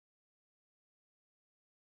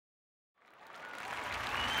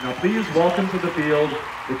Now please welcome to the field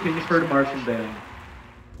the Kingsford Marching Band.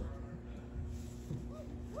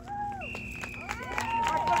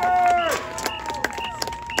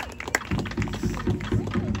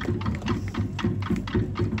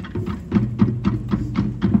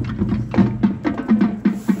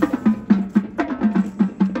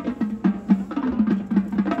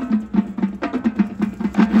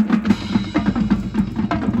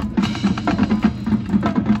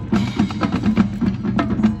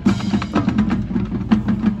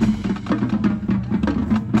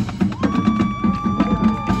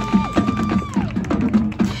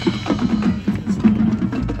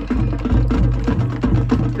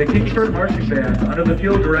 The Kingsford Marching Band, under the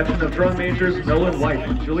field direction of drum majors Nolan White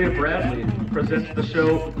and Julia Bradley, presents the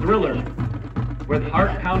show Thriller. With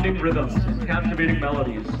heart-pounding rhythms and captivating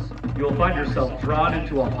melodies, you will find yourself drawn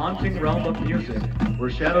into a haunting realm of music where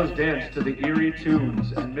shadows dance to the eerie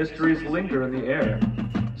tunes and mysteries linger in the air.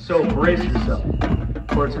 So brace yourself,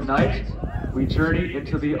 for tonight, we journey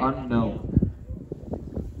into the unknown.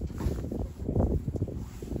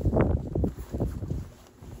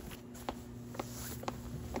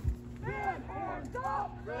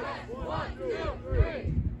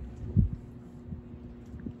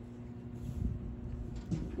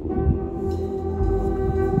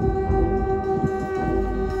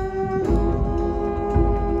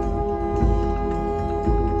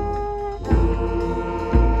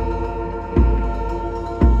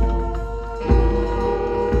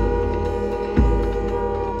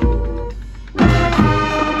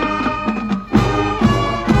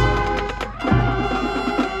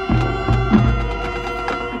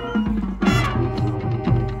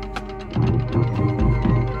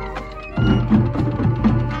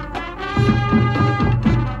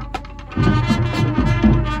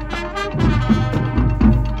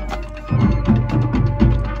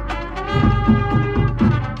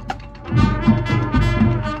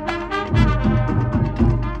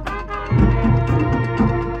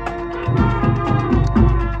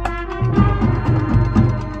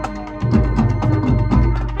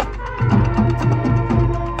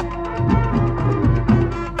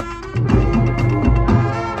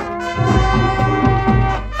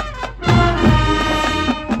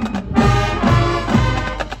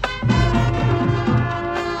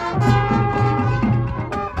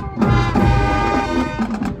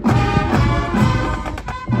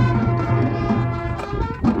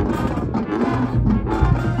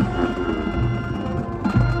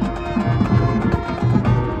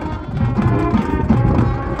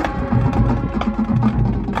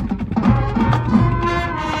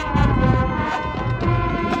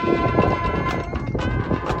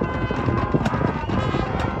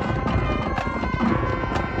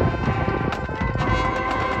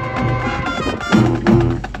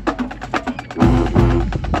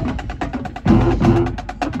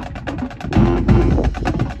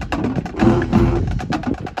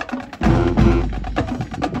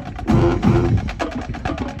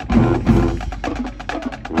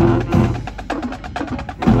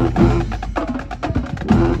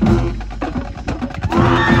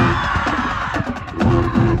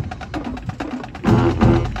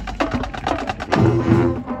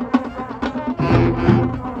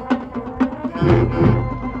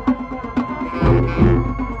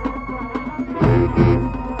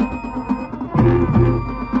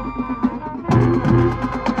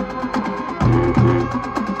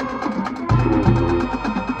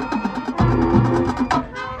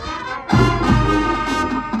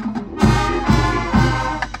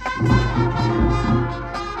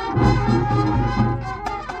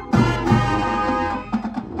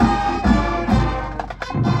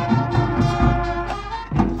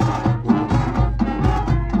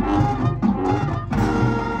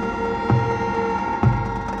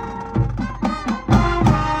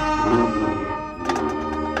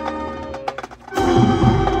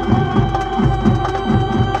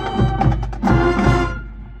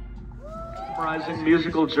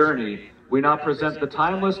 Musical journey, we now present the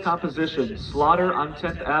timeless composition Slaughter on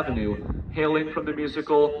 10th Avenue, hailing from the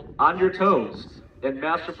musical On Your Toes, and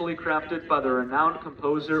masterfully crafted by the renowned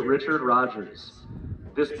composer Richard Rodgers.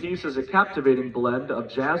 This piece is a captivating blend of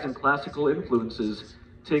jazz and classical influences,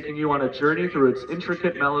 taking you on a journey through its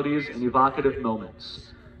intricate melodies and evocative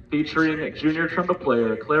moments. Featuring junior trumpet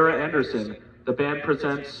player Clara Anderson, the band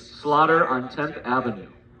presents Slaughter on 10th Avenue.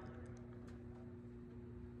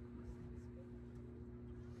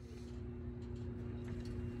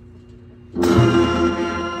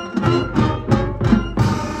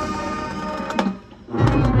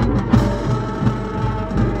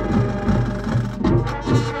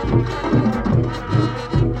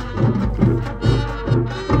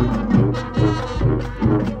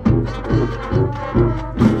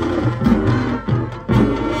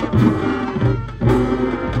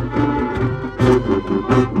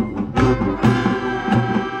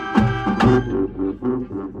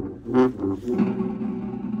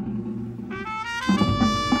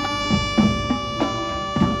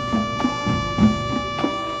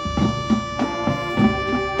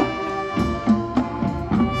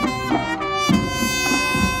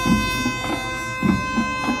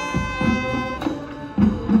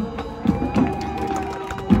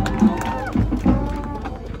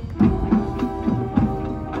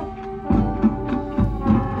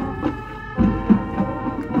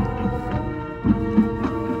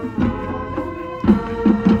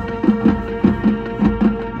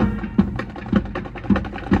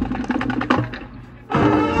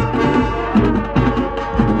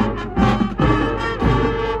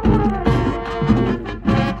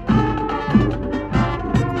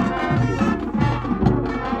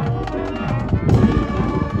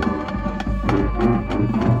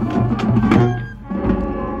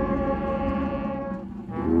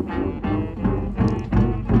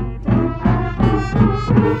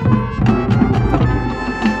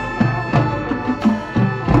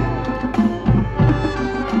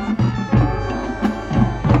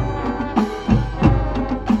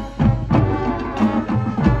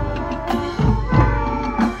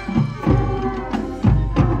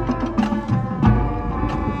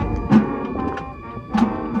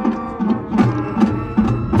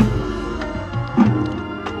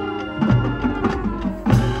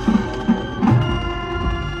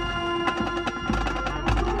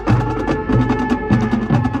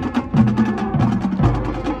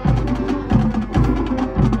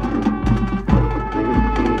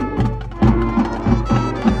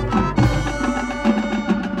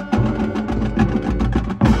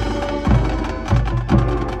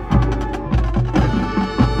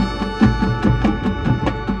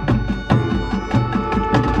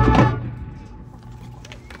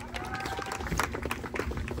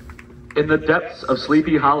 In the depths of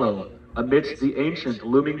Sleepy Hollow, amidst the ancient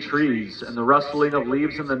looming trees and the rustling of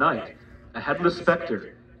leaves in the night, a headless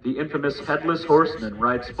specter, the infamous Headless Horseman,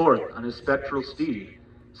 rides forth on his spectral steed,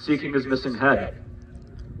 seeking his missing head.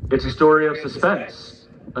 It's a story of suspense,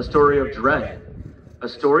 a story of dread, a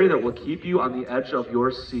story that will keep you on the edge of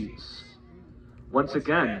your seats. Once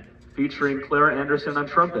again, featuring Clara Anderson on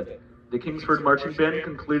trumpet, the Kingsford Marching Band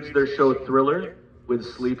concludes their show Thriller with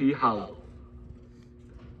Sleepy Hollow.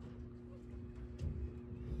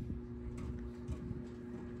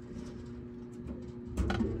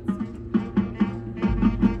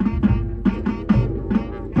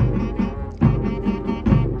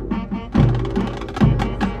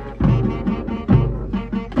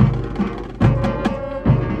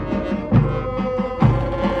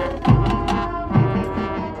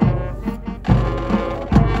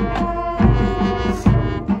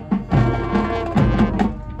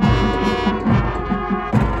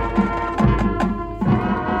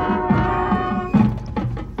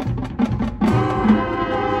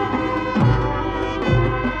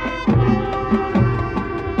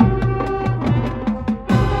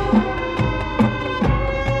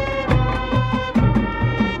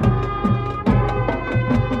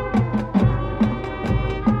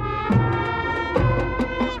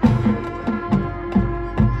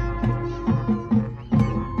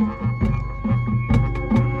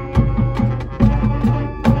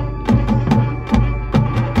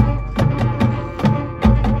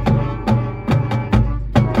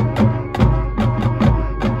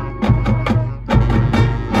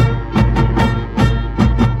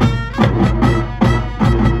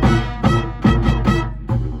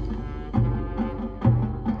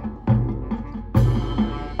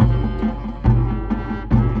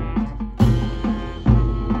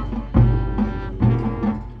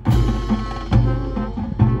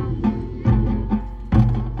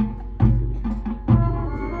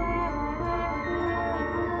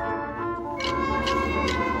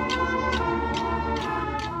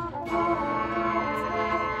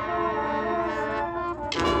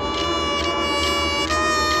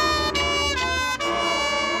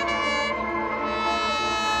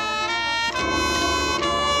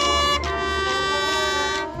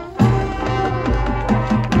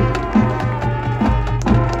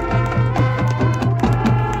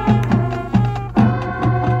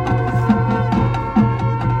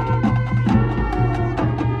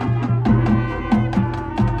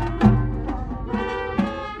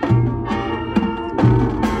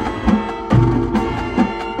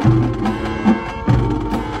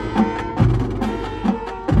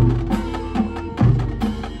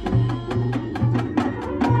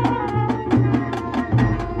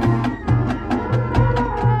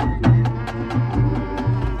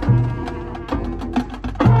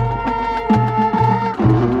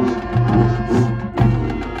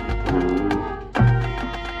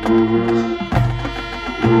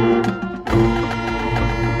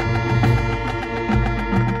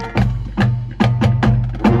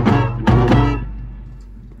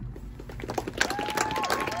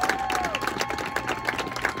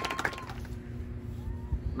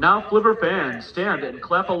 Now Flivver fans, stand and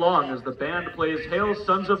clap along as the band plays Hail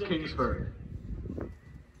Sons of Kingsford.